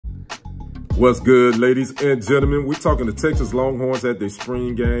What's good, ladies and gentlemen? We're talking the Texas Longhorns at their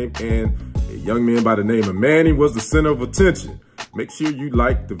spring game, and a young man by the name of Manny was the center of attention. Make sure you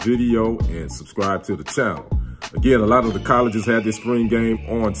like the video and subscribe to the channel. Again, a lot of the colleges had their spring game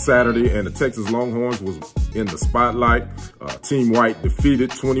on Saturday, and the Texas Longhorns was in the spotlight. Team White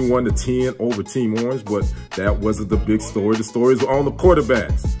defeated 21-10 over Team Orange, but that wasn't the big story. The stories were on the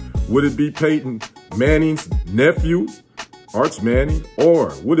quarterbacks. Would it be Peyton Manning's nephew, Arch Manning,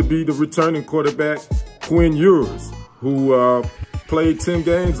 or would it be the returning quarterback, Quinn Ewers, who played 10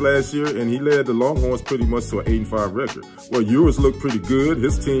 games last year, and he led the Longhorns pretty much to an 8-5 record? Well, Ewers looked pretty good.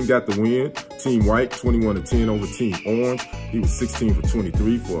 His team got the win. Team White, 21-10 over Team Orange. He was 16 for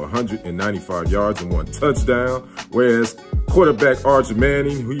 23 for 195 yards and 1 touchdown, whereas quarterback Arch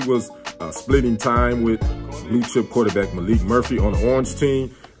Manning, he was splitting time with blue-chip quarterback Malik Murphy on the Orange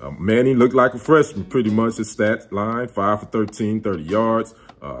team. Manning looked like a freshman, pretty much. His stat line, 5 for 13, 30 yards.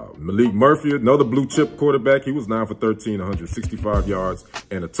 Malik Murphy, another blue chip quarterback, he was 9 for 13, 165 yards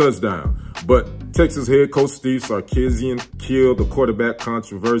and a touchdown. But Texas head coach Steve Sarkisian killed the quarterback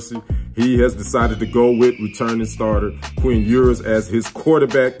controversy. He has decided to go with returning starter Quinn Ewers as his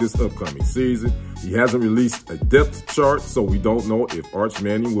quarterback this upcoming season. He hasn't released a depth chart, so we don't know if Arch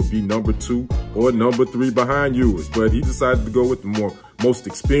Manning will be number 2 or number 3 behind Ewers. But he decided to go with the most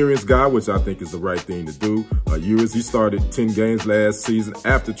experienced guy, which I think is the right thing to do. Ewers, he started 10 games last season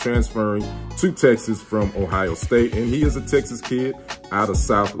after transferring to Texas from Ohio State, and he is a Texas kid out of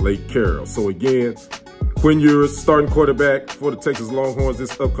South Lake Carroll. So again, Quinn Ewers, starting quarterback for the Texas Longhorns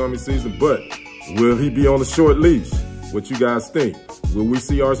this upcoming season, but will he be on a short leash? What you guys think? Will we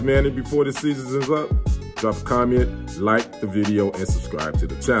see Arch Manning before the season is up? Drop a comment, like the video, and subscribe to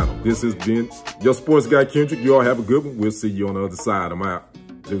the channel. This has been your sports guy, Kendrick. You all have a good one. We'll see you on the other side. I'm out.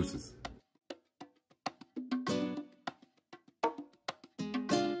 Deuces.